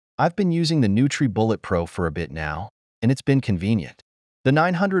I've been using the NutriBullet Pro for a bit now, and it's been convenient. The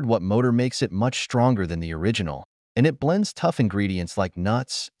 900-watt motor makes it much stronger than the original, and it blends tough ingredients like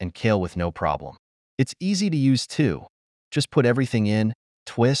nuts and kale with no problem. It's easy to use too. Just put everything in,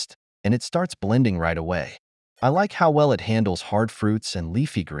 twist, and it starts blending right away. I like how well it handles hard fruits and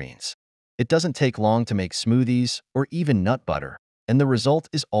leafy greens. It doesn't take long to make smoothies or even nut butter, and the result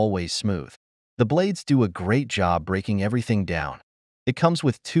is always smooth. The blades do a great job breaking everything down. It comes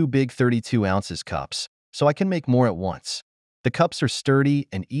with two big 32 ounces cups, so I can make more at once. The cups are sturdy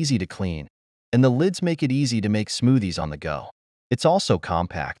and easy to clean, and the lids make it easy to make smoothies on the go. It's also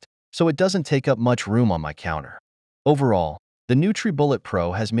compact, so it doesn't take up much room on my counter. Overall, the NutriBullet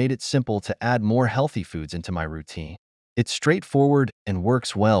Pro has made it simple to add more healthy foods into my routine. It's straightforward and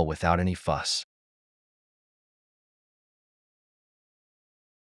works well without any fuss.